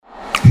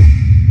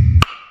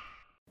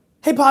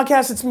Hey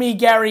podcast, it's me,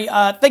 Gary.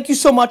 Thank you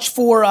so much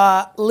for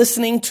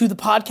listening to the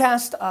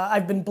podcast.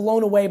 I've been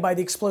blown away by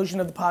the explosion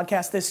of the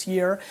podcast this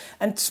year.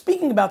 And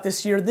speaking about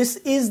this year, this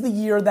is the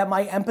year that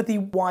my empathy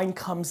wine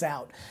comes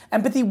out.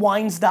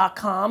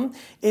 Empathywines.com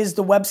is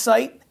the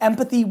website.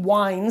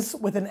 Empathywines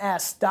with an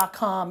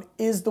S.com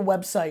is the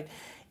website.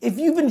 If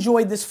you've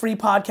enjoyed this free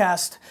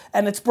podcast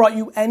and it's brought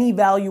you any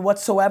value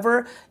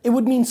whatsoever, it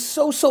would mean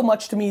so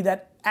much to me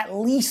that at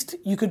least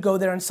you could go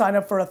there and sign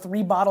up for a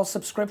 3-bottle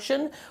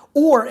subscription.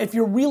 Or if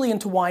you're really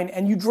into wine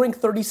and you drink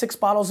 36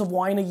 bottles of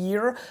wine a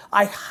year,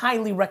 I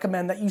highly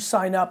recommend that you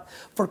sign up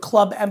for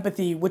Club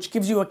Empathy, which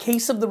gives you a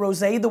case of the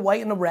rosé, the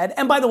white, and the red.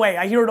 And by the way,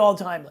 I hear it all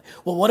the time. Like,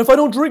 well, what if I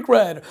don't drink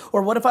red?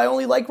 Or what if I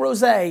only like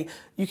rosé?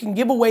 You can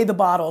give away the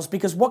bottles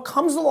because what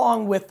comes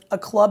along with a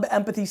Club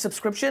Empathy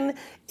subscription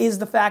is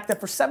the fact that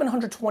for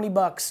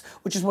 $720,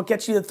 which is what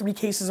gets you the 3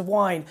 cases of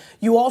wine,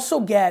 you also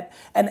get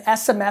an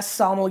SMS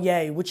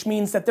sommelier, which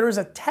means that there is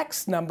a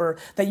text number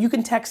that you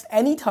can text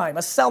anytime,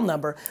 a cell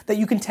number that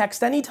you can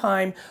text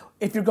anytime.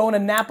 If you're going to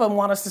Napa and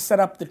want us to set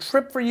up the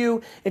trip for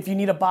you, if you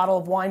need a bottle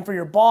of wine for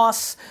your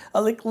boss,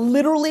 like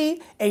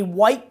literally a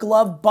white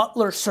glove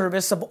butler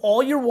service of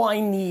all your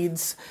wine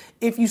needs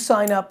if you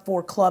sign up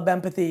for Club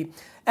Empathy.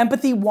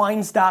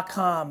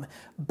 Empathywines.com.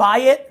 Buy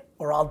it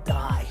or I'll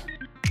die.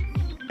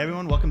 Hey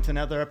everyone, welcome to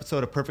another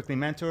episode of Perfectly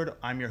Mentored.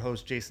 I'm your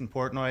host, Jason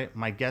Portnoy.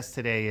 My guest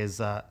today is,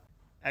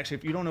 actually,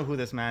 if you don't know who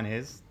this man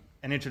is,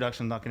 an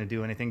introduction is not going to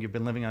do anything. You've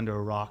been living under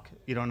a rock.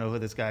 You don't know who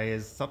this guy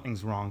is.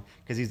 Something's wrong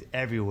because he's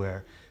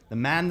everywhere. The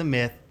man, the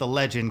myth, the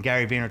legend,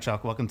 Gary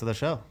Vaynerchuk. Welcome to the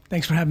show.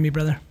 Thanks for having me,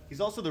 brother.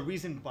 He's also the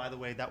reason, by the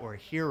way, that we're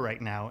here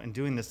right now and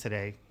doing this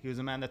today. He was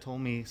a man that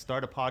told me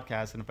start a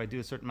podcast, and if I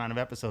do a certain amount of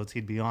episodes,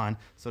 he'd be on.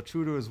 So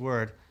true to his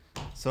word.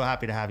 So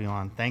happy to have you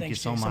on. Thanks you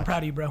so Jason. much. I'm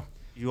proud of you, bro.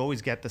 You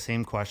always get the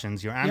same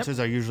questions. Your answers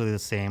are usually the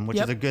same, which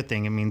is a good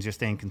thing. It means you're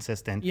staying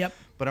consistent. Yep.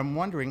 But I'm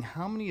wondering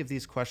how many of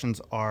these questions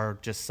are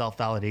just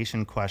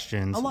self-validation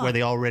questions where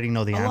they already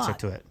know the answer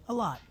to it? A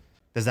lot.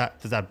 Does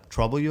that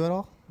trouble you at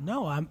all?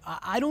 No,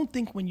 I don't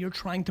think when you're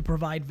trying to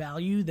provide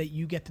value that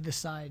you get to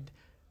decide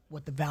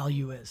what the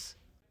value is.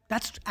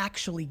 That's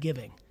actually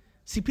giving.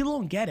 See, people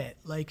don't get it.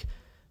 Like,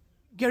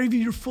 Gary Vee,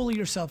 you're full of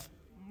yourself.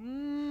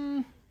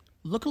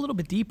 Look a little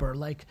bit deeper.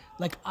 Like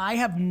I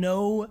have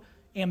no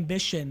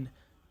ambition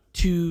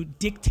to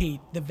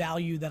dictate the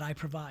value that I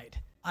provide.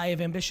 I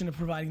have ambition of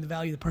providing the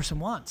value the person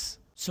wants.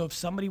 So if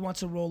somebody wants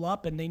to roll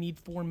up and they need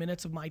 4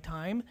 minutes of my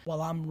time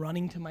while I'm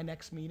running to my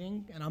next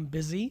meeting and I'm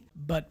busy,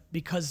 but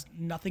because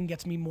nothing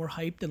gets me more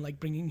hyped than like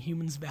bringing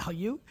humans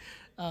value,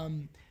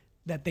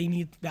 that they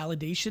need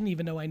validation,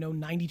 even though I know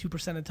 92%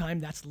 of the time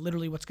that's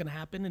literally what's going to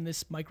happen in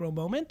this micro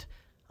moment,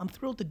 I'm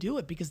thrilled to do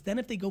it because then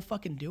if they go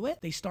fucking do it,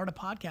 they start a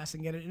podcast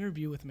and get an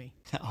interview with me.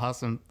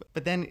 Awesome.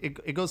 But then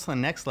it goes to the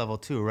next level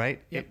too,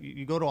 right? Yep.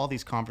 You go to all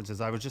these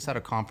conferences. I was just at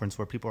a conference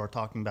where people are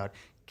talking about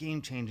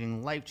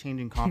game-changing,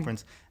 life-changing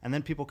conference, and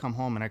then people come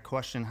home and I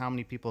question how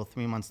many people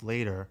 3 months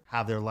later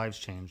have their lives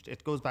changed.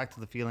 It goes back to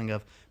the feeling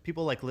of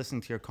people like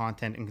listening to your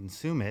content and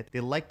consume it.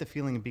 They like the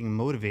feeling of being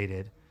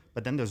motivated,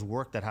 but then there's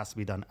work that has to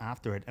be done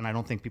after it, and I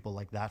don't think people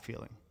like that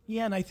feeling.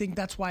 Yeah, and I think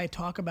that's why I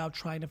talk about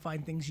trying to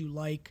find things you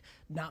like,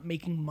 not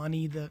making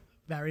money the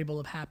variable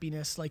of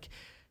happiness. Like,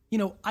 you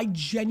know, I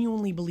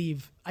genuinely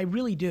believe, I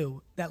really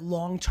do, that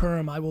long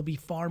term I will be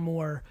far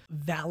more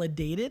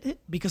validated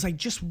because I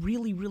just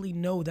really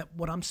know that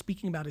what I'm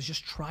speaking about is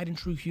just tried and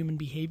true human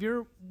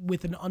behavior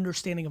with an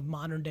understanding of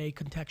modern day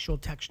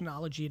contextual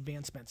technology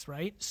advancements,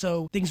 right?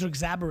 So things are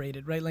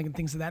exacerbated, right? Like and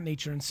things of that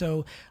nature. And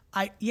so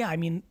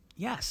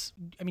yes.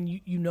 I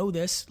mean, you know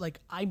this. Like,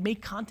 I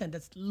make content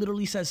that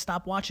literally says,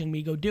 stop watching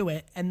me, go do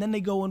it. And then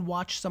they go and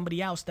watch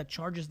somebody else that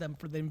charges them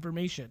for the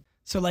information.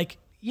 So, like,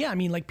 yeah, I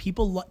mean, like,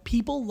 people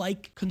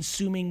like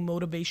consuming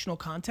motivational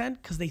content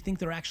because they think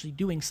they're actually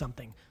doing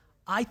something.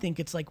 I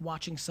think it's like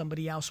watching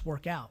somebody else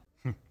work out.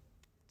 That's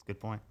a good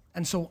point.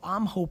 And so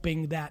I'm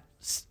hoping that,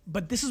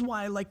 but this is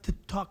why I like to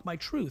talk my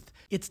truth.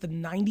 It's the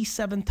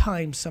 97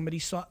 times somebody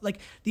saw, like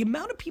the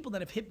amount of people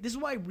that have hit, this is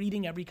why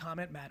reading every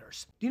comment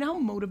matters. Do you know how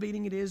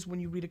motivating it is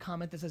when you read a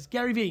comment that says,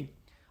 Gary Vee,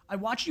 I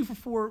watched you for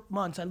 4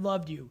 months. I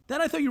loved you.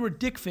 Then I thought you were a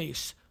dick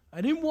face.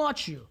 I didn't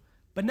watch you.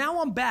 But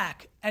now I'm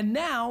back. And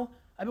now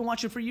I've been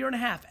watching for a year and a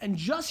half. And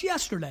just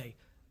yesterday,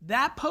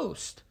 that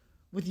post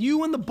with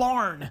you in the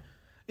barn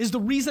is the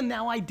reason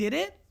now I did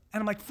it.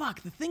 And I'm like,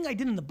 fuck, the thing I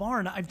did in the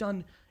barn, I've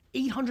done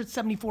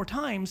 874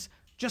 times,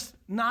 just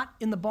not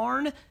in the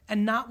barn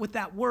and not with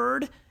that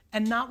word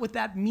and not with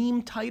that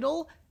meme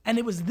title. And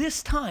it was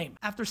this time,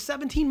 after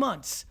 17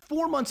 months,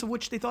 4 months of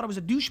which they thought I was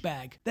a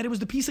douchebag, that it was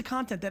the piece of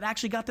content that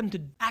actually got them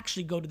to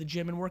actually go to the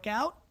gym and work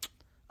out.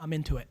 I'm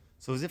into it.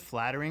 So is it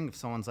flattering if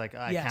someone's like,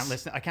 I Yes.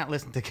 can't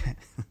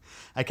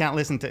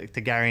listen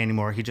to Gary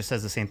anymore. He just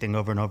says the same thing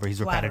over and over. He's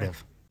Flattering.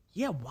 repetitive.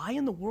 Yeah, why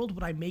in the world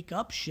would I make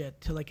up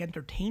shit to like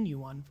entertain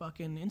you on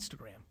fucking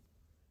Instagram?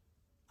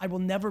 I will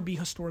never be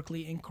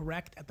historically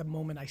incorrect at the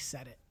moment I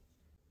said it.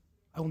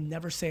 I will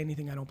never say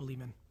anything I don't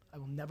believe in. I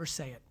will never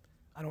say it.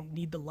 I don't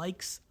need the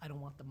likes. I don't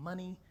want the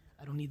money.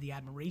 I don't need the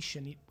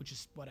admiration, which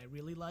is what I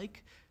really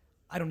like.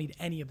 I don't need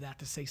any of that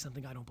to say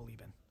something I don't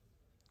believe in.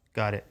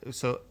 Got it.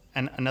 So,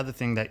 and another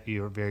thing that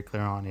you're very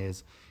clear on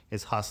is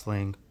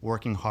hustling,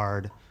 working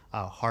hard,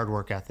 hard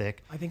work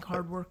ethic. I think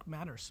hard work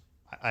matters.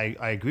 I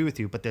agree with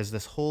you, but there's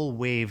this whole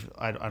wave,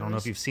 I don't know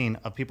if you've seen,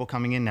 of people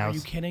coming in now. Are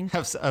you kidding?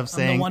 Of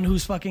saying, I'm the one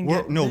who's fucking...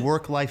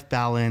 work-life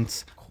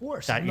balance. Of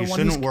course. That I'm you the one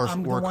shouldn't work hard.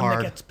 I'm the one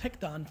that gets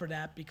picked on for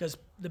that because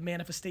the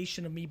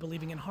manifestation of me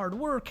believing in hard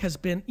work has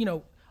been,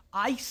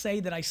 I say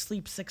that I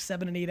sleep 6,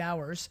 7, and 8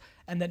 hours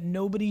and that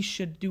nobody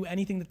should do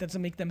anything that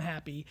doesn't make them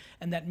happy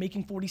and that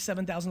making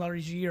 $47,000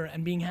 a year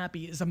and being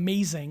happy is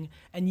amazing,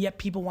 and yet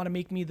people want to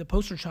make me the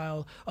poster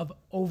child of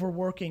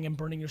overworking and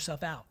burning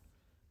yourself out.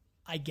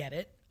 I get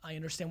it. I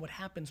understand what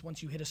happens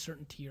once you hit a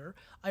certain tier.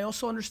 I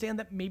also understand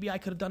that maybe I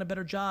could have done a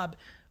better job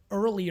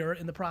earlier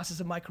in the process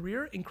of my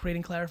career in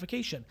creating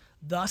clarification.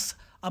 Thus,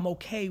 I'm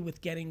okay with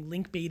getting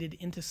link baited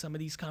into some of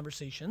these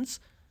conversations.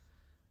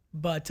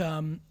 But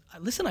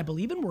listen, I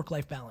believe in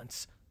work-life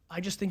balance. I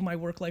just think my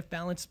work-life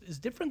balance is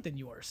different than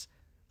yours.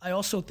 I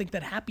also think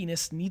that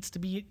happiness needs to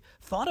be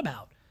thought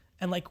about.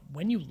 And like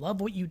when you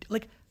love what you do,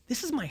 like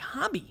this is my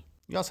hobby.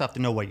 You also have to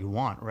know what you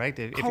want, right?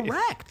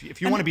 Correct.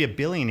 If you want to be a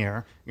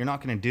billionaire, you're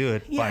not going to do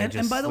it by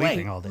just by the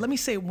sleeping way, all day. Let me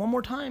say it one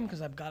more time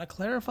because I've got to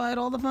clarify it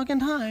all the fucking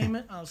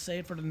time. I'll say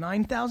it for the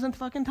 9,000th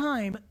fucking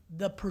time.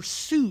 The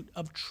pursuit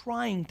of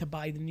trying to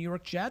buy the New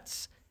York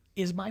Jets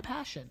is my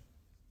passion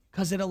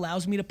because it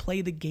allows me to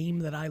play the game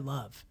that I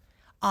love.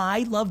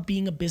 I love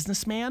being a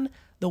businessman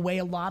the way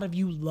a lot of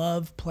you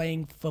love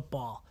playing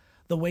football,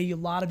 the way a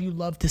lot of you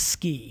love to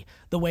ski,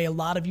 the way a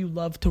lot of you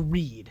love to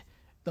read,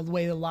 the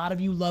way a lot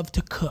of you love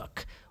to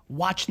cook,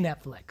 watch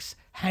Netflix,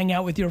 hang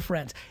out with your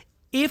friends.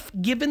 If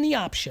given the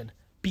option,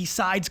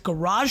 besides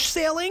garage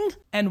sailing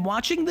and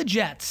watching the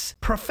Jets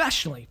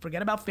professionally,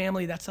 forget about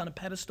family, that's on a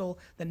pedestal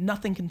that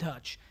nothing can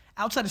touch.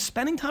 Outside of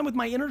spending time with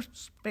my inner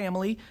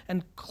family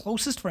and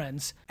closest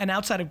friends, and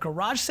outside of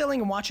garage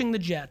sailing and watching the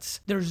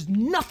Jets, there's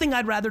nothing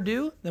I'd rather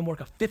do than work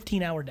a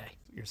 15-hour day.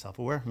 You're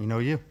self-aware. You know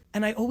you.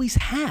 And I always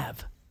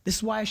have. This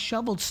is why I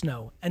shoveled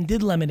snow and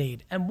did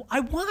lemonade. And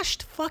I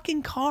washed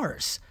fucking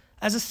cars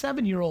as a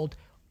 7-year-old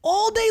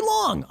all day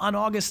long on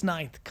August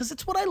 9th because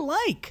it's what I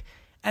like.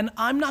 And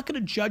I'm not going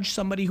to judge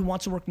somebody who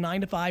wants to work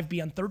 9 to 5,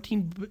 be on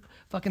 13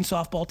 fucking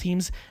softball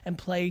teams and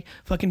play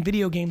fucking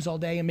video games all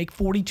day and make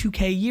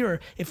 $42K a year.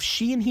 If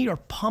she and he are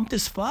pumped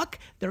as fuck,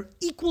 they're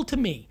equal to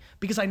me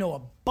because I know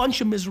a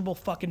bunch of miserable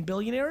fucking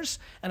billionaires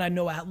and I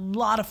know a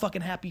lot of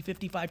fucking happy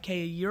 55K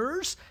a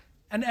years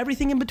and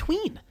everything in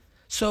between.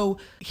 So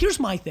here's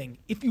my thing.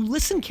 If you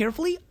listen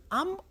carefully,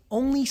 I'm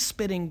only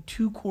spitting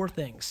 2 core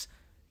things.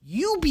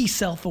 You be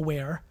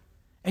self-aware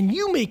and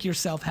you make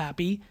yourself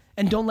happy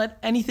and don't let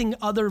anything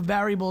other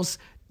variables,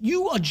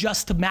 you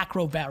adjust to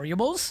macro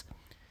variables.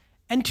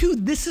 And 2,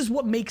 this is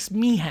what makes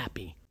me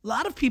happy. A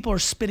lot of people are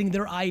spitting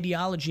their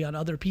ideology on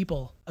other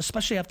people,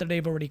 especially after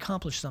they've already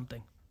accomplished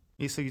something.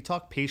 Yeah, so you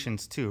talk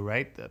patience too,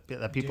 right?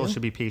 That people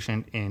should be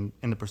patient in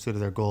the pursuit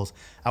of their goals.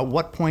 At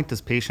what point does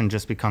patience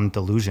just become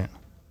delusion?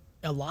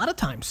 A lot of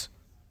times.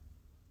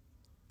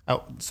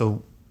 Oh,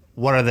 so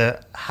what are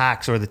the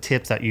hacks or the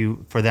tips that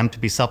for them to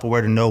be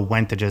self-aware to know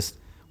when to just,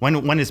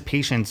 when is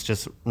patience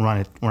just run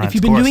its course? If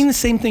you've been doing the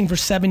same thing for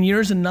 7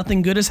 years and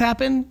nothing good has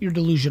happened, you're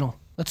delusional.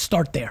 Let's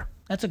start there.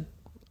 That's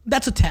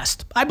a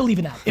test. I believe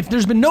in that. If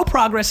there's been no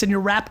progress in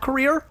your rap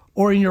career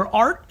or in your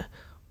art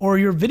or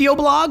your video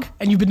blog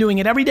and you've been doing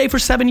it every day for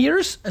 7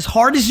 years, as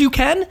hard as you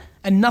can,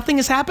 and nothing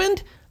has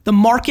happened, the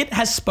market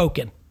has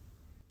spoken.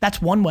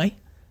 That's one way.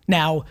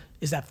 Now,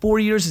 is that 4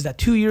 years? Is that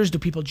 2 years? Do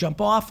people jump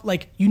off?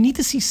 Like, you need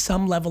to see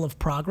some level of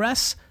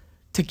progress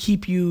to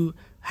keep you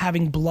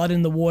having blood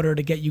in the water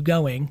to get you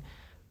going.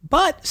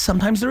 But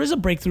sometimes there is a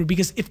breakthrough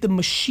because if the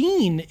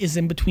machine is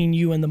in between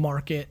you and the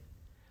market,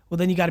 well,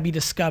 then you got to be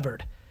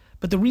discovered.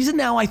 But the reason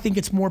now I think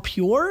it's more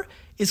pure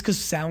is because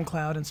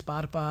SoundCloud and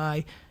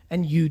Spotify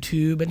and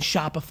YouTube and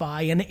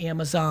Shopify and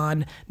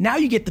Amazon, now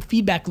you get the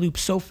feedback loop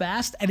so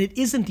fast and it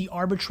isn't the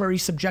arbitrary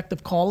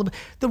subjective call.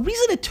 The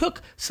reason it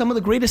took some of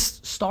the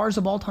greatest stars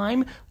of all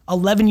time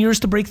 11 years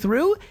to break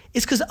through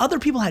is because other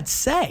people had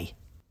say.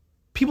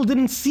 People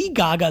didn't see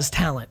Gaga's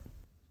talent.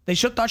 They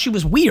thought she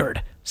was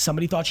weird.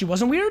 Somebody thought she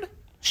wasn't weird.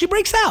 She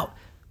breaks out.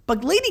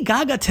 But Lady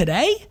Gaga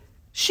today,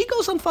 she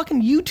goes on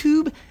fucking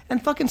YouTube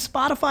and fucking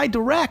Spotify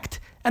Direct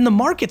and the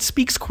market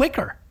speaks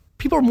quicker.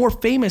 People are more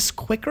famous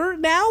quicker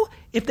now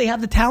if they have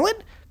the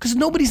talent because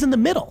nobody's in the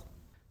middle.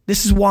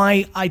 This is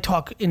why I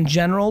talk in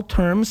general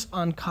terms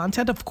on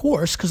content, of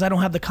course, because I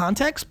don't have the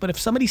context. But if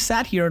somebody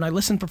sat here and I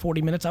listened for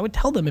 40 minutes, I would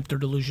tell them if they're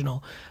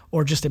delusional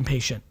or just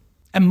impatient.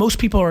 And most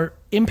people are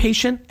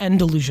impatient and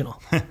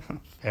delusional.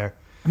 Fair.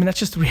 I mean, that's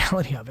just the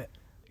reality of it.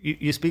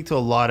 You speak to a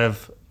lot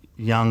of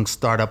young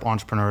startup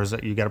entrepreneurs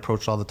that you get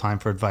approached all the time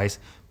for advice.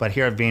 But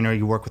here at Vayner,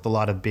 you work with a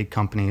lot of big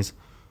companies.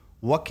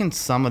 What can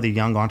some of the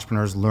young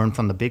entrepreneurs learn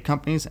from the big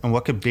companies, and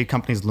what could big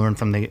companies learn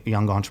from the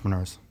young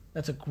entrepreneurs?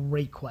 That's a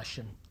great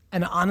question.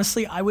 And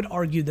honestly, I would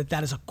argue that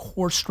that is a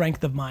core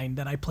strength of mine,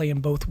 that I play in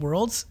both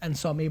worlds, and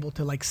so I'm able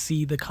to like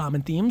see the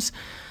common themes.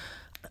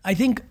 I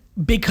think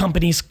big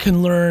companies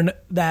can learn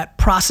that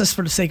process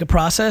for the sake of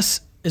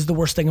process is the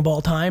worst thing of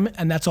all time,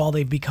 and that's all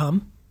they've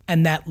become.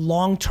 And that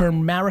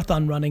long-term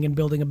marathon running and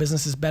building a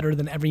business is better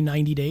than every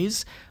 90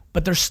 days,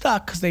 but they're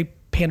stuck because they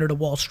pander to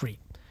Wall Street.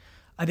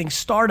 I think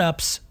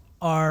startups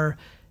are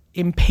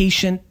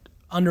impatient,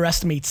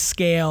 underestimate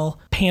scale,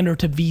 pander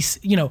to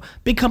VC.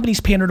 Big companies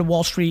pander to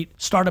Wall Street,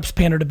 startups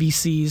pander to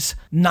VCs,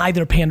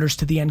 neither panders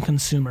to the end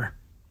consumer.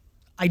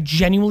 I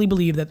genuinely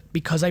believe that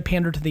because I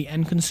pander to the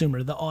end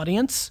consumer, the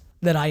audience,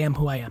 that I am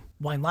who I am.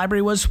 Wine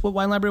Library was what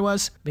Wine Library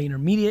was,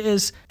 VaynerMedia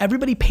is.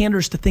 Everybody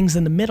panders to things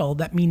in the middle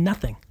that mean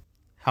nothing.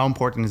 How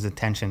important is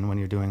attention when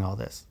you're doing all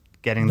this?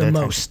 Getting the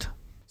attention. most.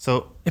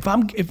 So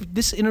if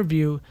this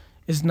interview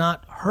is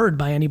not heard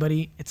by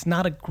anybody, it's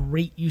not a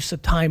great use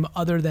of time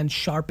other than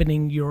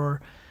sharpening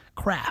your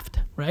craft,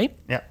 right?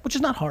 Yeah. Which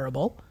is not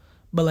horrible,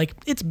 but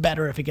it's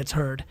better if it gets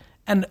heard.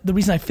 And the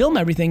reason I film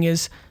everything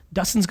is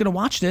Dustin's gonna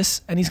watch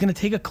this and he's gonna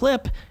take a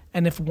clip,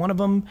 and if one of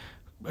them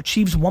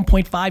achieves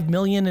 1.5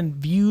 million in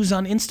views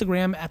on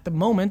Instagram at the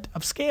moment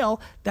of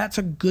scale, that's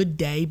a good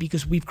day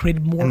because we've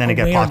created more awareness. And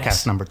then I get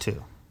podcast number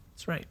 2.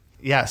 That's right.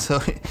 Yeah, so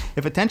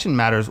if attention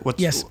matters,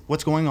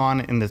 what's going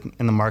on in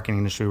the marketing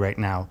industry right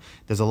now?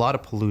 There's a lot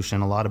of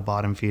pollution, a lot of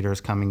bottom feeders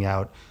coming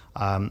out.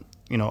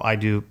 I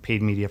do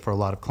paid media for a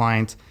lot of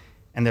clients,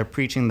 and they're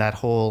preaching that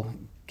whole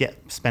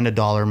spend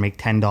 $1, make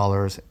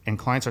 $10, and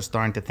clients are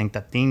starting to think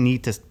that they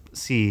need to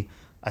see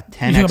a 10x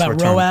return. You talking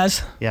about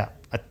ROAS? Yeah.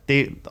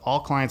 All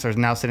clients are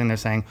now sitting there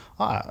saying,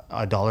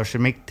 $1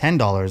 should make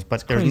 $10, but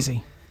it's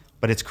crazy.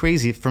 But it's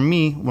crazy for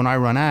me when I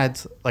run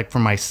ads, like for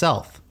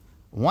myself.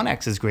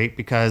 1x is great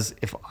because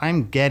if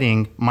I'm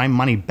getting my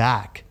money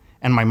back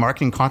and my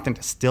marketing content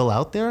is still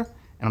out there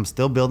and I'm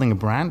still building a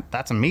brand,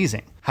 that's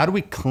amazing. How do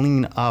we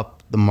clean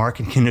up the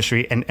marketing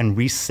industry and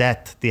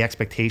reset the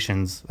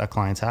expectations that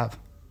clients have?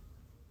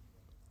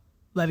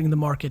 Letting the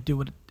market do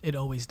what it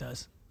always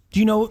does. Do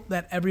you know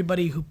that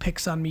everybody who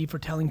picks on me for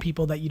telling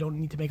people that you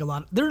don't need to make a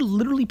lot, there are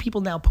literally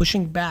people now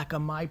pushing back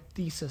on my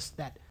thesis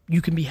that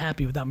you can be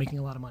happy without making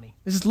a lot of money.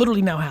 This is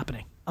literally now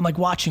happening. I'm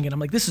watching it. I'm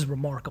this is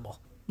remarkable.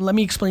 Let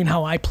me explain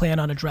how I plan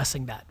on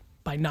addressing that.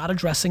 By not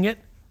addressing it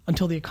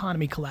until the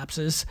economy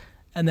collapses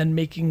and then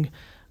making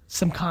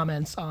some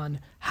comments on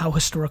how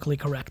historically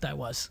correct I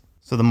was.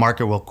 So the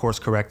market will course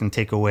correct and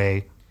take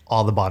away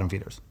all the bottom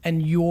feeders.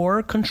 And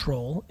your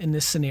control in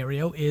this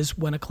scenario is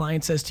when a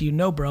client says to you,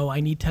 no, bro, I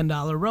need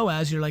 $10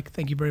 ROAS, you're like,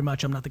 thank you very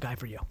much, I'm not the guy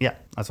for you. Yeah,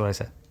 that's what I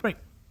said. Great.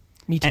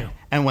 Me too.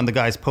 And when the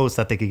guys post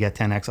that they could get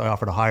 10x, I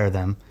offer to hire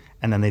them,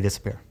 and then they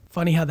disappear.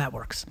 Funny how that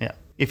works. Yeah.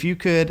 If you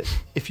could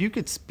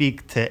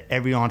speak to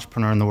every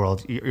entrepreneur in the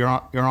world, you're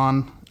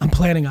on. I'm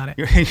planning on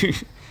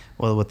it.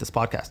 Well, with this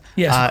podcast.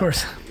 Yes, of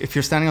course. If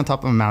you're standing on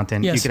top of a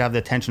mountain, yes, you could have the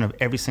attention of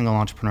every single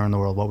entrepreneur in the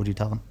world. What would you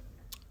tell them?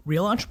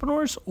 Real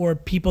entrepreneurs or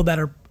people that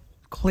are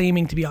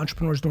claiming to be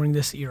entrepreneurs during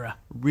this era?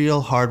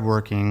 Real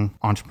hardworking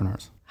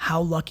entrepreneurs.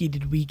 How lucky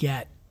did we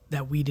get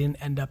that we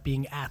didn't end up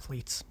being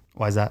athletes?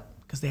 Why is that?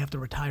 Because they have to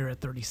retire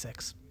at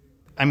 36.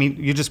 I mean,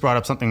 you just brought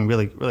up something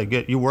really, really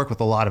good. You work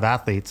with a lot of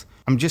athletes.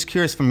 I'm just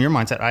curious from your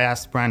mindset. I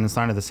asked Brandon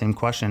Steiner the same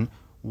question.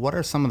 What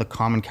are some of the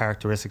common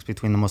characteristics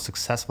between the most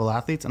successful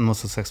athletes and the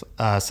most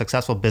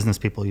successful business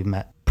people you've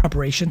met?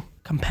 Preparation,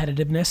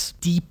 competitiveness,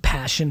 deep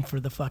passion for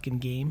the fucking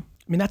game.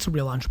 I mean, that's a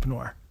real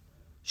entrepreneur.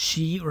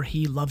 She or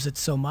he loves it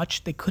so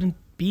much, they couldn't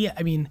be,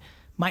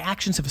 my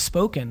actions have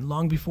spoken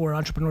long before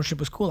entrepreneurship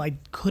was cool.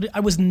 I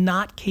was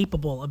not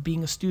capable of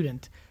being a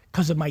student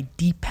because of my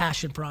deep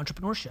passion for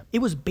entrepreneurship. It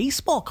was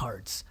baseball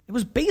cards.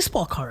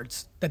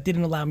 That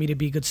didn't allow me to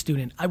be a good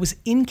student. I was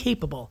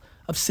incapable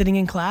of sitting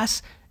in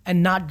class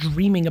and not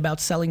dreaming about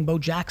selling Bo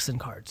Jackson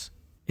cards.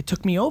 It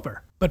took me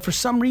over. But for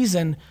some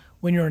reason,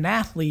 when you're an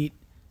athlete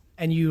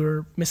and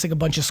you're missing a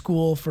bunch of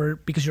school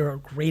because you're a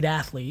great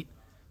athlete,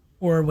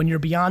 or when you're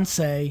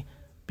Beyonce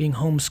being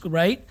homeschooled,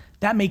 right?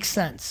 That makes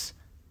sense,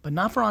 but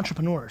not for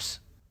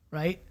entrepreneurs,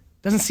 right?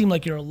 Doesn't seem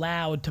like you're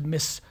allowed to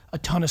miss a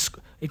ton of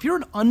school. If you're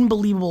an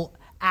unbelievable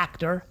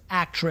actor,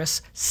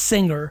 actress,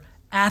 singer,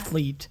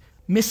 athlete,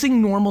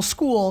 missing normal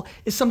school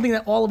is something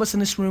that all of us in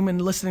this room and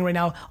listening right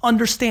now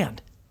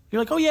understand.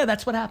 You're like, oh yeah,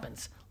 that's what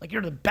happens. Like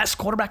you're the best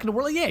quarterback in the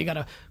world. Like, yeah, you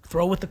gotta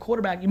throw with the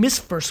quarterback. You miss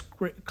first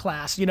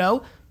class,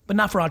 but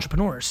not for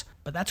entrepreneurs.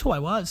 But that's who I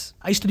was.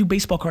 I used to do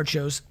baseball card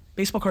shows.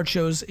 Baseball card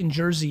shows in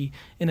Jersey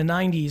in the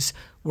 90s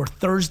were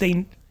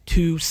Thursday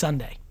to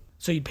Sunday.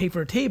 So you'd pay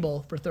for a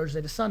table for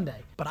Thursday to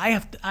Sunday. But I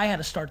had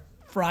to start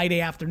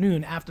Friday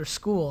afternoon after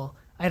school.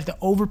 I had to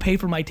overpay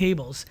for my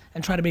tables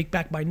and try to make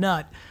back my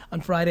nut on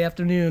Friday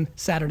afternoon,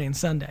 Saturday, and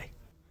Sunday.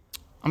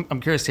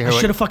 I'm curious to hear I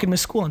should have fucking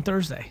missed school on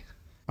Thursday.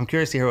 I'm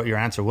curious to hear what your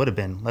answer would have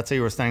been. Let's say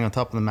you were standing on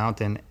top of the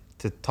mountain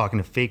talking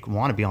to fake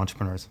wannabe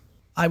entrepreneurs.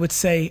 I would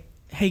say,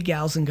 hey,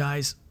 gals and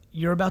guys,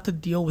 you're about to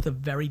deal with a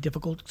very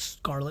difficult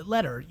scarlet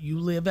letter. You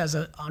live as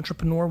an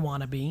entrepreneur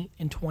wannabe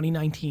in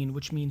 2019,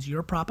 which means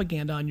your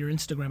propaganda on your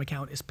Instagram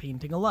account is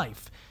painting a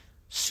life.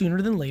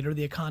 Sooner than later,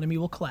 the economy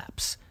will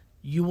collapse.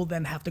 You will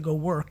then have to go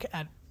work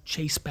at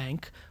Chase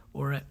Bank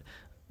or at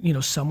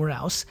somewhere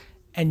else,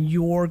 and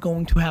you're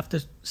going to have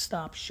to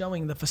stop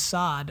showing the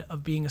facade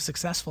of being a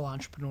successful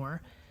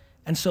entrepreneur.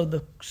 And so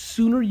the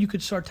sooner you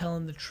could start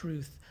telling the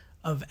truth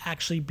of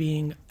actually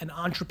being an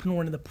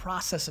entrepreneur in the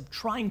process of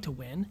trying to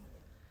win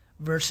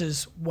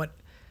versus what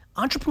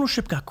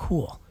entrepreneurship got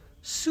cool.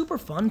 Super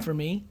fun for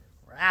me.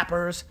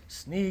 Rappers,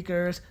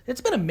 sneakers.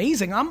 It's been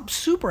amazing. I'm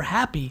super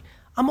happy.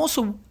 I'm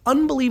also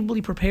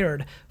unbelievably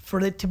prepared for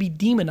it to be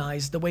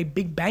demonized the way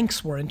big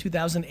banks were in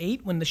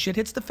 2008 when the shit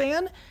hits the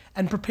fan,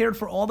 and prepared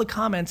for all the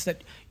comments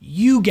that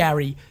you,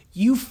 Gary,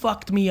 you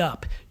fucked me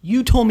up.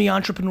 You told me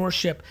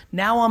entrepreneurship.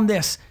 Now I'm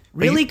this.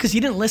 Really? Because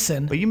you didn't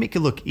listen. But you make it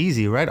look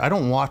easy, right? I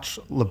don't watch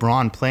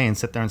LeBron play and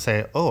sit there and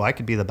say, oh, I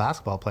could be the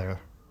basketball player,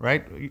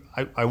 right?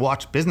 I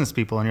watch business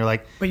people and you're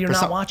like... But you're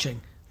not watching.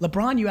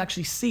 LeBron, you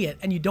actually see it,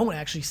 and you don't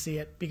actually see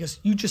it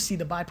because you just see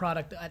the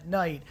byproduct at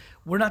night.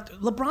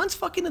 LeBron's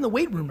fucking in the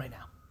weight room right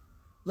now.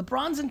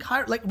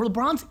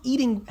 LeBron's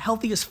eating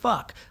healthy as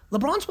fuck.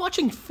 LeBron's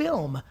watching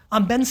film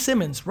on Ben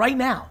Simmons right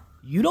now.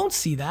 You don't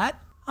see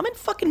that. I'm in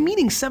fucking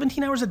meetings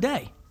 17 hours a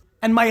day.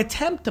 And my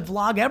attempt to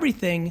vlog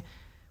everything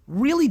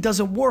really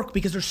doesn't work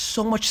because there's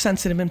so much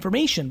sensitive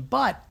information.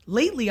 But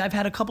lately I've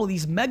had a couple of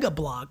these mega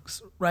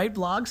blogs, right?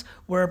 Vlogs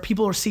where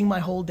people are seeing my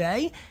whole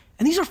day.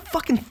 And these are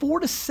fucking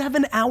 4 to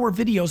 7 hour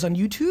videos on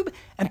YouTube,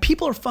 and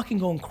people are fucking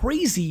going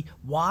crazy.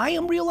 Why,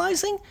 I'm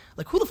realizing?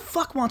 Like, who the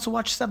fuck wants to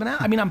watch 7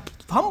 hours? I mean, I'm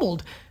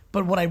humbled,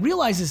 but what I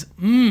realize is,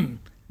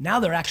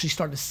 now they're actually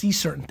starting to see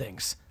certain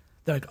things.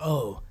 They're like,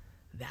 oh,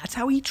 that's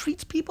how he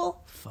treats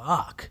people?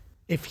 Fuck.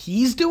 If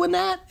he's doing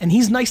that, and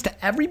he's nice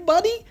to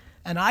everybody,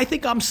 and I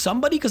think I'm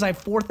somebody because I have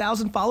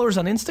 4,000 followers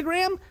on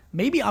Instagram,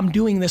 maybe I'm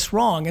doing this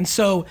wrong. And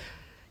so...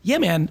 yeah,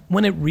 man,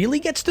 when it really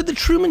gets to the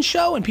Truman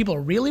Show and people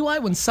are really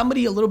white, when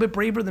somebody a little bit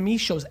braver than me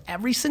shows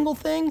every single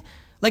thing,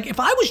 like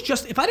if I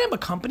didn't have a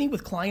company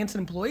with clients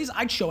and employees,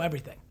 I'd show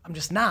everything. I'm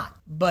just not.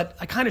 But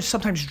I kind of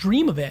sometimes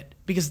dream of it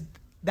because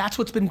that's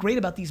what's been great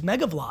about these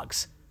mega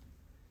vlogs.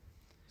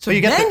 So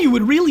you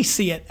would really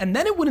see it, and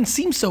then it wouldn't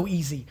seem so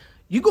easy.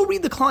 You go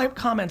read the client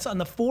comments on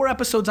the 4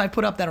 episodes I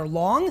put up that are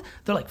long,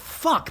 they're like,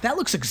 fuck, that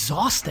looks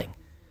exhausting.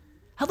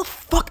 How the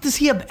fuck does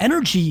he have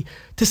energy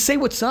to say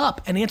what's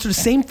up and answer the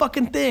same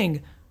fucking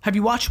thing? Have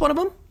you watched one of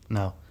them?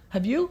 No.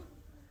 Have you?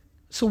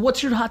 So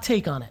what's your hot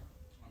take on it?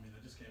 I mean,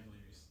 I just can't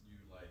believe you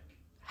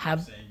like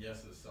saying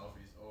yes to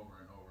selfies over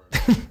and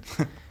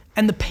over.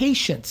 And the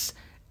patience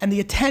and the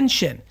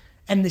attention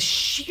and the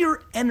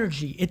sheer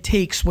energy it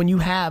takes when you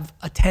have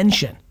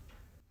attention.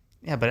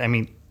 Yeah, but I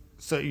mean,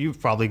 so you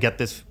probably get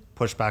this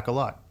pushback a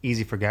lot.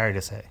 Easy for Gary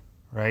to say,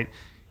 right?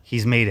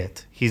 He's made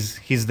it.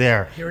 He's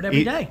there. I hear it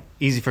every day.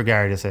 Easy for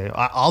Gary to say.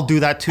 I'll do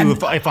that too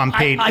if I'm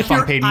paid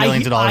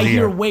millions of dollars a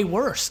year. I hear way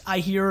worse. I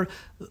hear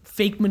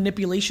fake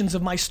manipulations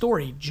of my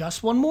story.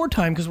 Just one more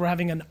time because we're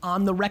having an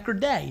on the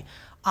record day.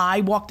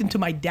 I walked into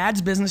my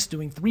dad's business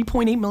doing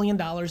 $3.8 million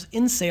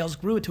in sales,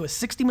 grew it to a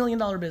 $60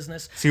 million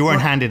business. So you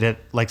weren't handed it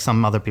like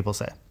some other people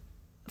say.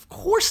 Of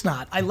course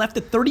not. I left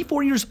at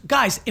 34 years.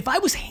 Guys, if I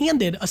was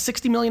handed a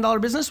 $60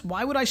 million business,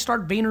 why would I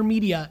start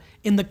VaynerMedia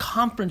in the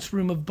conference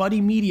room of Buddy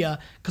Media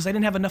because I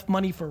didn't have enough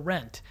money for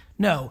rent?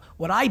 No,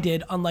 what I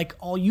did, unlike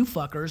all you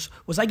fuckers,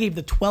 was I gave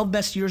the 12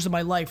 best years of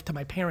my life to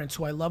my parents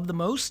who I love the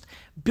most,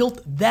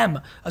 built them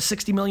a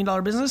 $60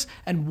 million business,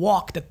 and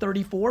walked at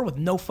 34 with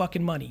no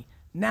fucking money.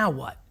 Now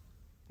what?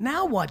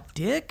 Now what,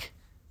 dick?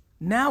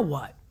 Now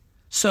what?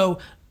 So,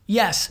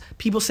 yes,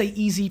 people say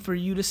easy for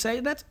you to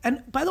say.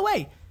 And by the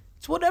way,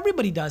 it's what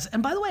everybody does.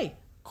 And by the way,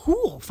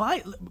 cool,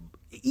 fine.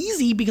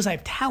 Easy because I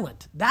have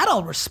talent. That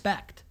I'll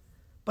respect.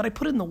 But I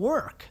put in the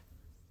work.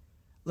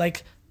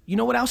 Like, you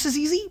know what else is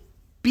easy?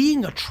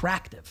 Being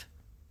attractive.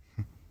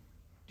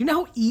 You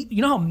know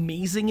how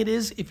amazing it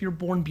is if you're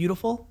born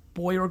beautiful,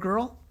 boy or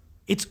girl?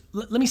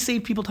 Let me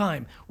save people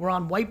time. We're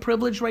on white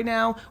privilege right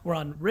now. We're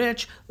on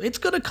rich. It's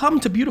going to come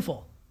to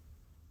beautiful.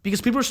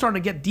 Because people are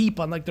starting to get deep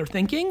on like their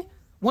thinking.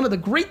 One of the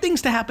great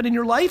things to happen in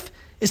your life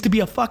is to be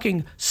a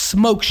fucking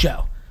smoke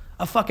show.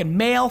 A fucking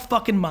male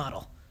fucking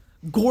model.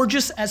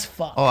 Gorgeous as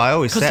fuck. Oh, I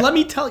always said. Because let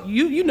me tell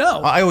you, you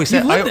know. I always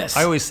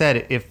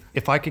said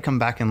if I could come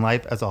back in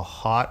life as a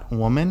hot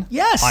woman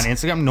on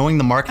Instagram, knowing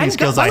the marketing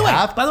skills I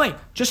have. By the way,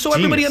 just so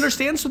everybody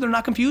understands so they're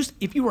not confused,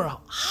 if you were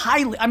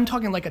I'm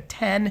talking like a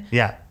 10,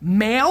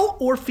 male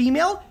or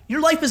female, your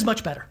life is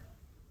much better.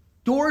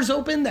 Doors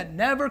open that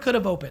never could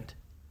have opened.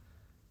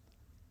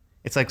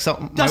 It's like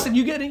something. Dustin,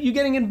 you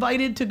getting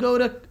invited to go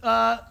to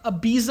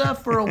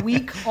Ibiza for a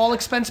week, all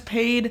expense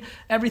paid,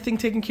 everything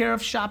taken care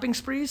of, shopping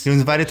sprees? He was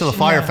invited to the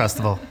Fire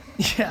Festival.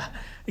 Yeah,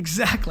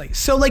 exactly.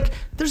 So like,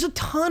 there's a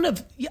ton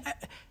of.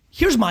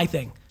 Here's my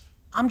thing.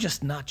 I'm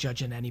just not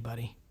judging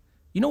anybody.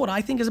 You know what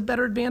I think is a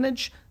better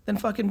advantage than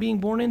fucking being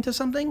born into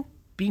something?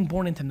 Being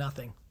born into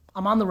nothing.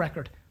 I'm on the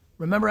record.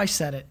 Remember I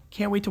said it.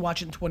 Can't wait to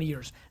watch it in 20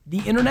 years. The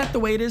internet the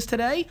way it is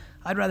today,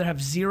 I'd rather have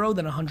 0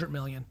 than 100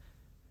 million.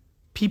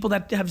 People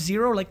that have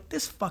 0 are like,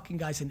 this fucking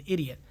guy's an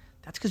idiot.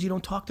 That's because you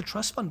don't talk to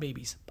trust fund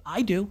babies.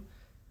 I do.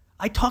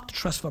 I talk to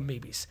trust fund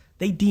babies.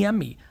 They DM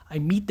me. I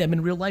meet them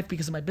in real life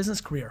because of my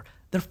business career.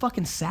 They're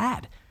fucking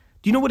sad.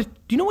 Do you know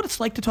what it's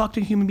like to talk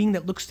to a human being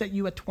that looks at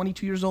you at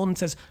 22 years old and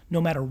says,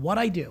 no matter what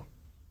I do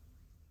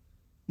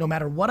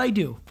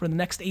for the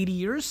next 80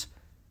 years,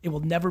 it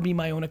will never be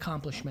my own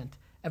accomplishment.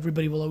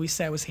 Everybody will always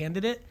say I was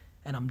handed it,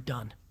 and I'm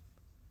done.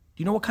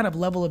 Do you know what kind of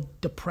level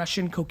of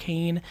depression,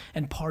 cocaine,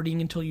 and partying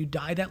until you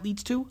die that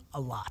leads to? A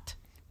lot.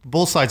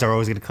 Both sides are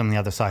always going to come the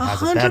other side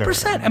has it better.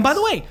 100%. And by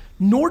the way,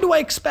 nor do I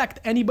expect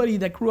anybody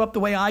that grew up the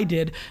way I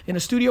did in a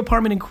studio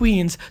apartment in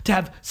Queens to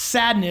have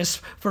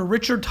sadness for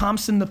Richard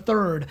Thompson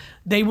III.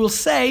 They will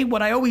say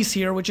what I always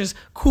hear, which is,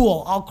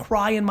 cool, I'll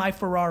cry in my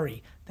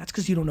Ferrari. That's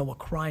because you don't know what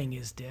crying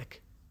is,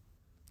 Dick.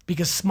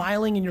 Because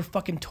smiling in your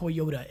fucking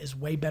Toyota is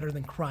way better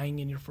than crying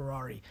in your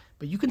Ferrari.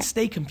 But you can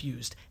stay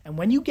confused. And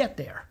when you get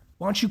there,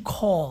 why don't you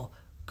call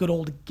good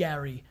old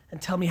Gary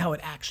and tell me how it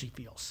actually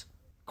feels?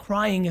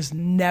 Crying is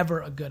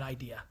never a good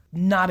idea.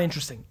 Not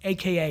interesting.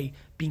 AKA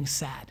being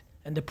sad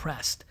and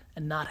depressed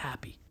and not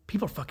happy.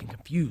 People are fucking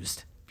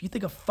confused. If you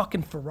think a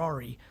fucking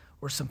Ferrari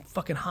or some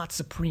fucking hot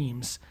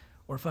Supremes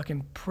or a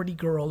fucking pretty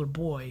girl or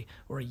boy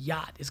or a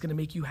yacht is gonna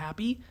make you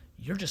happy,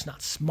 you're just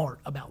not smart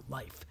about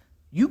life.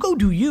 You go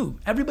do you.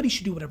 Everybody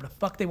should do whatever the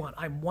fuck they want.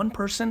 I'm one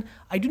person.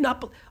 I do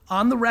not,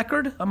 on the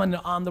record, I'm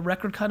on the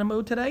record kind of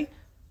mode today.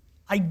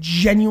 I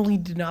genuinely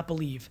do not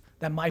believe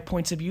that my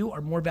points of view are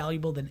more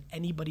valuable than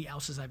anybody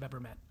else's I've ever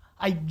met.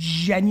 I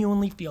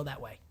genuinely feel that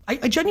way.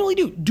 I genuinely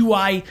do. Do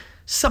I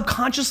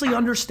subconsciously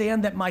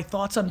understand that my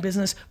thoughts on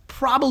business,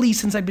 probably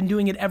since I've been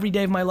doing it every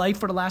day of my life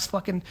for the last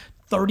fucking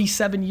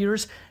 37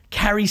 years,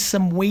 carry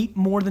some weight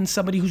more than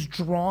somebody who's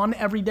drawn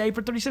every day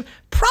for 37?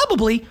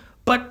 Probably,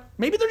 but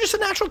maybe they're just a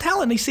natural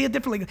talent. They see it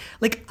differently.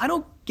 Like, I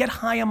don't get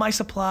high on my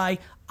supply.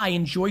 I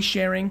enjoy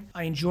sharing.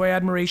 I enjoy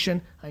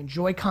admiration. I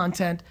enjoy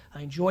content.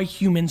 I enjoy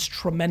humans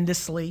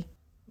tremendously.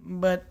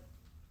 But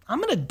I'm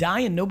going to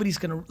die and nobody's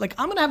going to, like,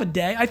 I'm going to have a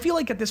day. I feel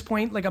like at this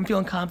point, like, I'm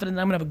feeling confident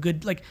that I'm going to have a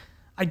good, like,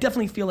 I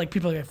definitely feel like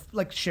people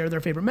like share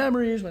their favorite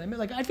memories.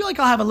 Like, I feel like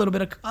I'll have a little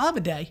bit of, I'll have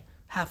a day,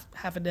 half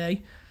a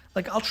day.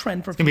 Like, I'll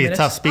trend for a few minutes. It's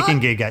going to be a tough speaking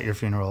gig at your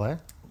funeral, eh?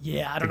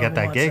 Yeah, I don't know who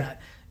wants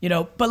that. You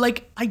know, but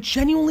like, I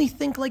genuinely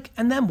think like,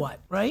 and then what,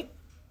 right?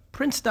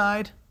 Prince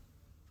died,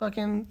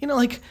 fucking, you know,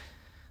 like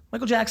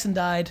Michael Jackson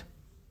died.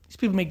 These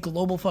people make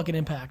global fucking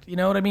impact. You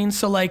know what I mean?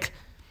 So like,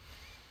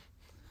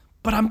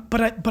 I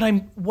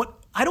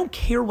don't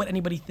care what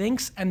anybody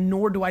thinks, and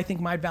nor do I think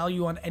my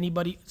value on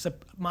anybody,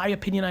 my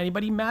opinion on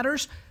anybody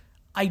matters.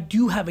 I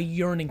do have a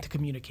yearning to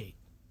communicate.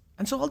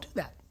 And so I'll do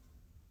that.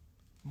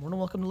 More than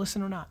welcome to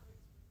listen or not.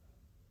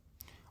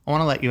 I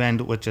want to let you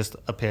end with just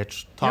a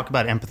pitch. Talk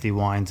about Empathy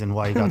Wines and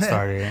why you got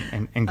started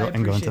and go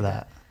into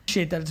that.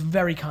 Appreciate that. It's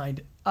very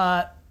kind.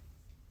 I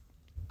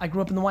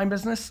grew up in the wine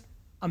business.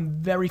 I'm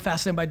very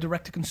fascinated by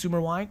direct-to-consumer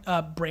wine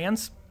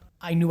brands.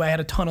 I knew I had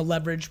a ton of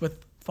leverage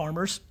with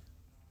farmers.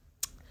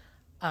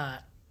 I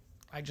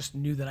just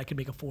knew that I could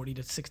make a $40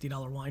 to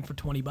 $60 wine for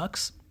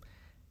 $20,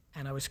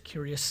 and I was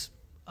curious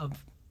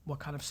of what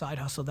kind of side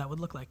hustle that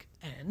would look like.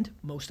 And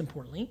most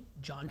importantly,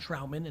 John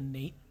Troutman and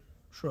Nate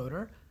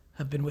Schroeder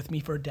have been with me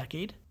for a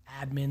decade.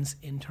 Admins,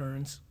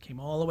 interns, came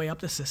all the way up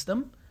the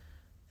system.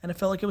 And I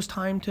felt like it was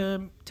time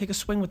to take a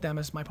swing with them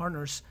as my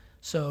partners.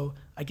 So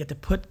I get to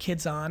put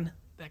kids on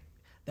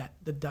that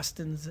the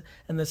Dustins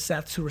and the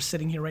Seths who are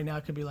sitting here right now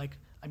could be like,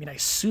 I mean, I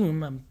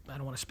assume, I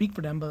don't want to speak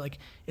for them, but like,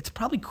 it's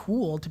probably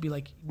cool to be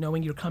like,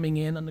 knowing you're coming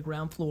in on the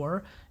ground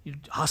floor, you're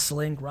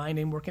hustling,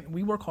 grinding, working,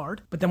 we work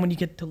hard. But then when you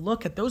get to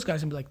look at those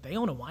guys and be like, they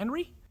own a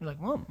winery? You're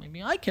like, well,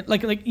 maybe I can.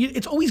 Like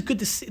it's always good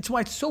to see. It's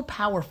why it's so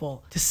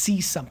powerful to see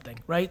something,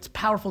 right? It's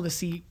powerful to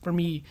see, for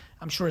me,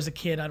 I'm sure as a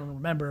kid, I don't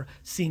remember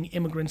seeing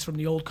immigrants from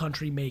the old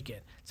country make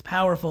it. It's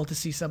powerful to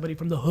see somebody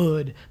from the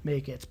hood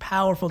make it. It's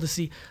powerful to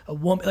see a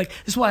woman, like,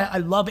 this is why I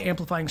love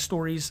amplifying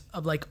stories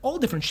of like all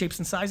different shapes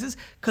and sizes,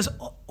 because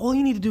all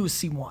you need to do is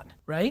see one,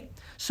 right?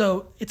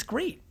 So it's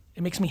great.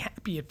 It makes me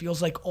happy. It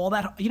feels like all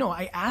that, you know,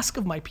 I ask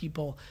of my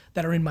people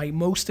that are in my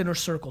most inner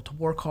circle to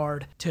work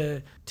hard,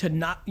 to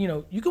not, you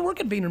know, you can work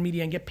at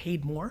VaynerMedia and get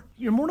paid more.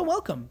 You're more than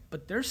welcome,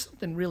 but there's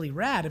something really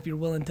rad if you're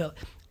willing to.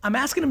 I'm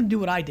asking them to do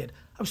what I did.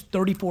 I was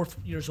 34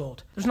 years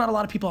old. There's not a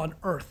lot of people on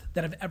earth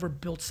that have ever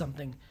built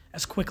something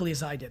as quickly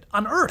as I did.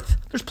 On earth,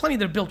 there's plenty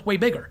that have built way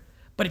bigger.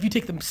 But if you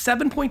take them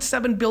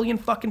 7.7 billion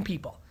fucking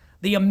people,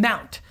 the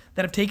amount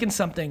that have taken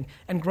something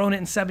and grown it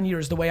in 7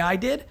 years the way I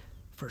did,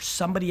 for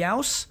somebody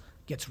else,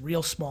 gets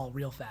real small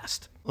real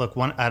fast. Look,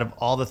 one out of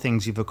all the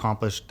things you've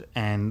accomplished,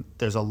 and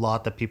there's a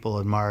lot that people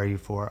admire you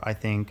for, I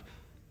think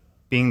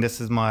being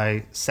this is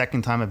my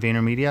second time at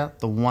VaynerMedia,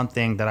 the one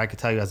thing that I could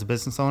tell you as a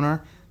business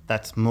owner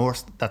that's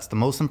the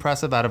most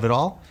impressive out of it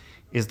all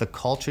is the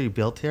culture you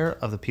built here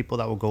of the people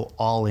that will go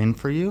all in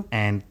for you,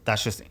 and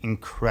that's just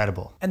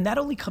incredible. And that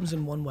only comes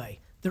in one way.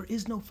 There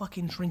is no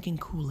fucking drinking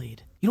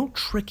Kool-Aid. You don't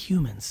trick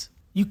humans.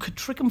 You could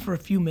trick them for a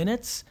few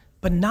minutes,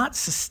 but not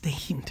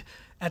sustained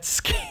at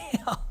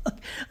scale.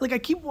 Like I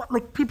keep,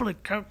 like people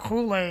like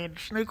Kool-Aid,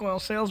 snake oil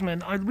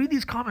salesman, I read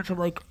these comments of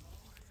like,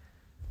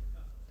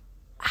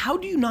 how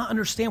do you not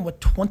understand what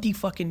 20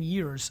 fucking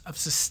years of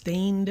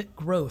sustained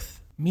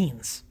growth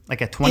means.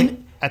 Like at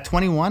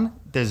 21,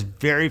 there's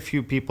very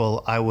few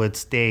people I would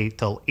stay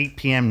till 8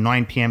 p.m.,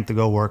 9 p.m. to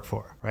go work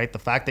for, right? The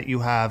fact that you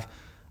have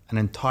an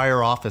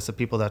entire office of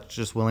people that's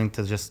just willing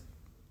to just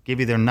give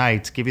you their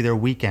nights, give you their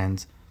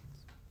weekends,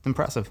 it's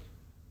impressive.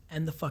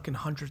 And the fucking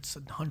hundreds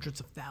and hundreds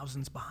of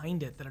thousands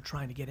behind it that are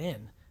trying to get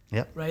in.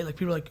 Yep. Right? Like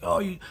people are like,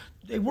 oh,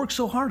 they work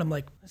so hard. I'm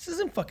like, this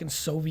isn't fucking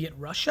Soviet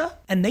Russia.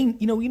 And they,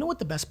 you know what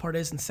the best part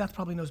is, and Seth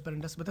probably knows better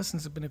than this, but this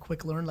has been a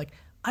quick learn. Like,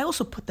 I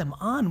also put them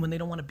on when they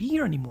don't want to be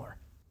here anymore.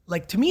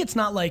 Like, to me, it's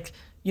not like,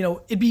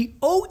 it'd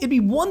be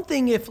one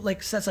thing if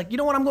like Seth's like, you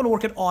know what, I'm going to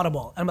work at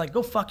Audible. And I'm like,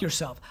 go fuck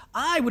yourself.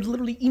 I would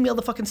literally email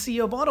the fucking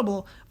CEO of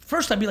Audible.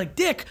 First, I'd be like,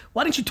 Dick,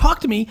 why didn't you talk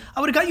to me?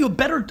 I would have got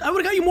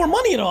you more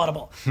money at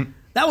Audible.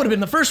 That would have been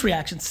the first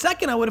reaction.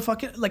 Second, I would have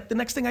fucking, like, the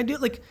next thing I do,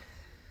 like,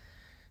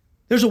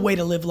 there's a way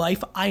to live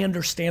life. I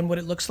understand what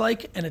it looks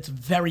like, and it's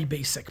very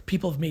basic.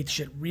 People have made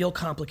shit real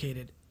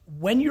complicated.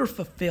 When you're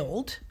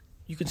fulfilled,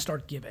 you can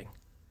start giving.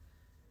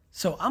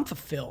 So I'm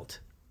fulfilled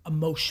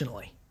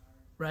emotionally,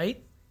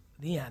 right?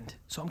 The end.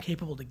 So I'm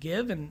capable to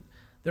give, and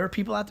there are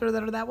people out there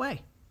that are that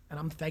way, and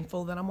I'm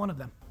thankful that I'm one of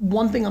them.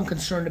 One thing I'm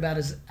concerned about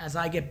is as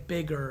I get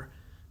bigger,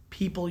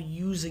 people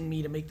using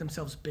me to make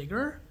themselves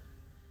bigger.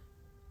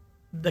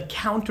 The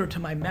counter to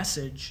my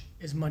message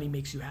is money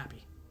makes you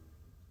happy.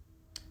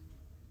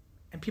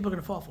 And people are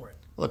going to fall for it.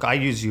 Look, I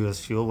use you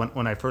as fuel.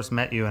 When I first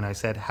met you and I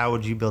said, how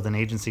would you build an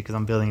agency? Because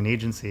I'm building an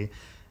agency.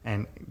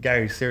 And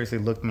Gary seriously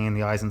looked me in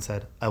the eyes and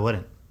said, I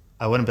wouldn't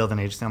build an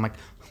agency. I'm like,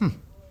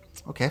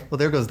 okay, well,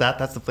 there goes that.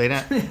 That's the plate.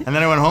 And then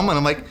I went home and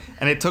I'm like,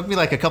 and it took me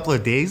like a couple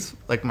of days.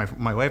 Like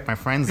my wife, my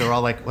friends, they're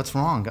all like, what's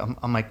wrong?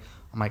 I'm like,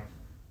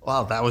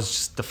 wow, that was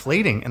just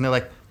deflating. And they're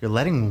like, you're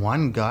letting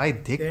one guy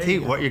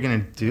dictate what you're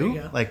going to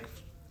do? Like,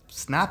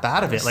 snap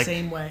out of it. Like,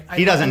 same way.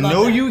 He doesn't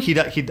know you. He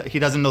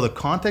doesn't know the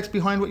context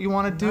behind what you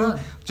want to do. None.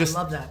 Just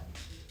I love that.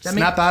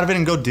 Snap out of it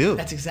and go do.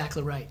 That's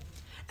exactly right.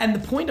 And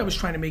the point I was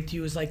trying to make to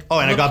you is like,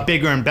 and I got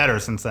bigger and better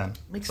since then.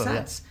 Makes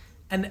sense.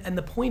 Yeah. And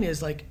the point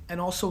is like, and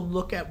also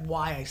look at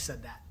why I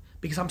said that,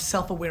 because I'm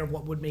self-aware of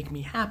what would make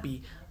me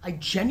happy.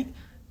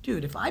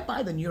 Dude, if I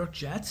buy the New York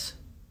Jets,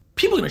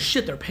 people are gonna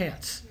shit their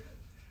pants.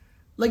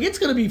 Like, it's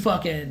gonna be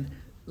fucking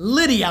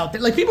litty out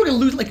there. Like, people are gonna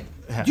lose. Like,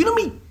 do you know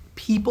how many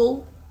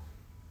people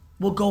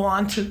will go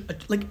on to,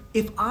 like,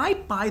 if I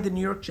buy the New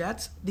York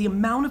Jets, the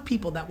amount of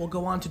people that will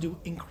go on to do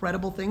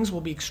incredible things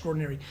will be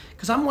extraordinary.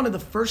 Because I'm one of the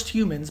first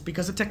humans,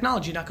 because of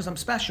technology, not because I'm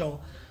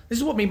special. This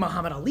is what made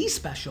Muhammad Ali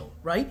special,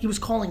 right? He was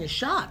calling his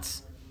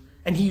shots,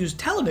 and he used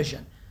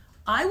television.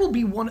 I will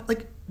be one,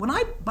 like, when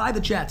I buy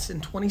the Jets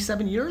in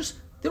 27 years,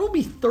 there will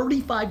be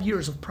 35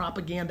 years of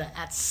propaganda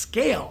at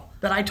scale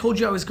that I told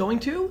you I was going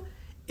to.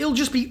 It'll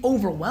just be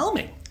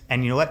overwhelming.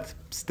 And you know what?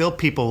 Still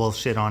people will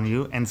shit on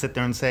you and sit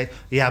there and say,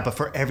 yeah, but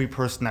for every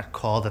person that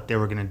called that they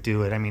were going to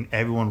do it, I mean,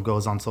 everyone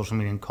goes on social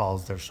media and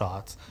calls their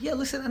shots. Yeah,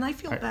 listen, and I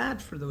feel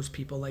bad for those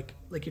people. Like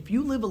if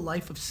you live a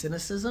life of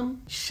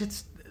cynicism,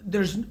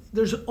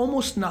 there's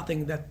almost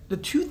nothing that, the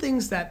two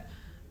things that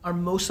are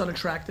most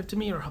unattractive to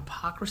me are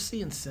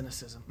hypocrisy and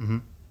cynicism. Mm-hmm.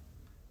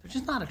 They're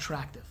just not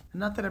attractive. And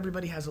not that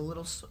everybody has a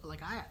little,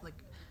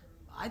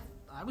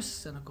 I was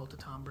cynical to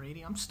Tom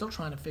Brady. I'm still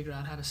trying to figure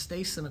out how to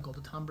stay cynical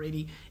to Tom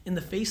Brady in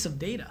the face of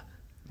data.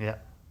 Yeah.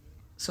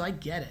 So I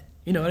get it.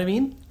 You know what I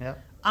mean? Yeah.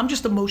 I'm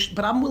just emotional,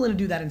 but I'm willing to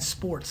do that in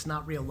sports,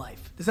 not real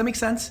life. Does that make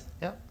sense?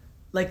 Yeah.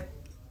 Like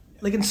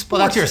in sports.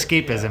 Well, that's your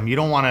escapism. Yeah. You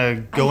don't want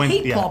to go in. I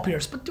hate Paul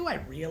Pierce, but do I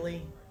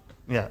really?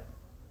 Yeah.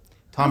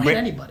 I don't hate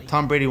anybody.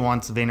 Tom Brady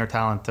wants Vayner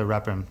Talent to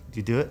rep him. Do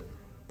you do it?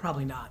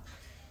 Probably not.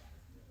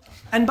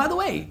 And by the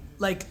way,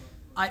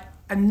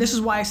 and this is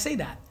why I say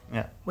that.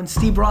 Yeah. When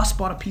Steve Ross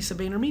bought a piece of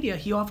VaynerMedia,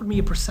 he offered me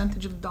a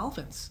percentage of the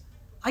Dolphins.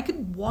 I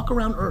could walk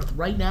around Earth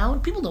right now,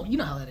 and people don't, you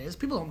know how that is.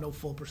 People don't know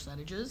full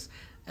percentages.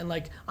 And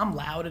like, I'm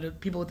loud, and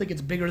people think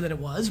it's bigger than it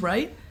was,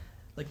 right?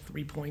 Like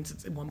 3 points,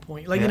 it's at 1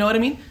 point. Like, you know what I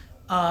mean?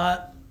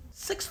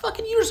 6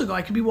 fucking years ago,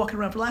 I could be walking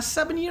around for the last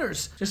 7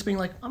 years, just being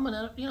like, I'm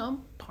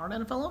part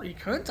NFL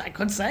owner. I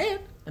could say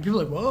it. And people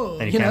are like, whoa.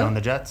 And you can't own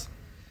the Jets.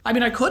 I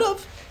mean, I could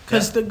have,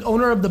 because the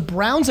owner of the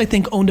Browns, I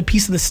think, owned a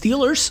piece of the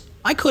Steelers.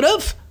 I could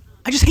have.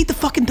 I just hate the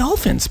fucking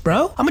Dolphins,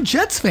 bro. I'm a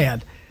Jets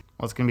fan.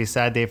 Well, it's going to be a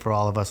sad day for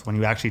all of us when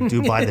you actually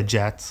do buy the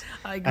Jets.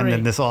 I agree. And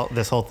then this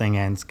whole thing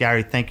ends.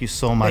 Gary, thank you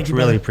so much.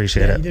 Really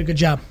appreciate it. You did a good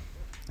job.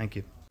 Thank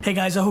you. Hey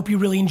guys, I hope you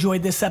really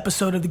enjoyed this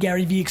episode of the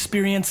Gary V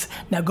Experience.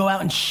 Now go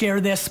out and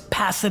share this,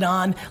 pass it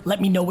on, let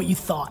me know what you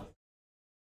thought.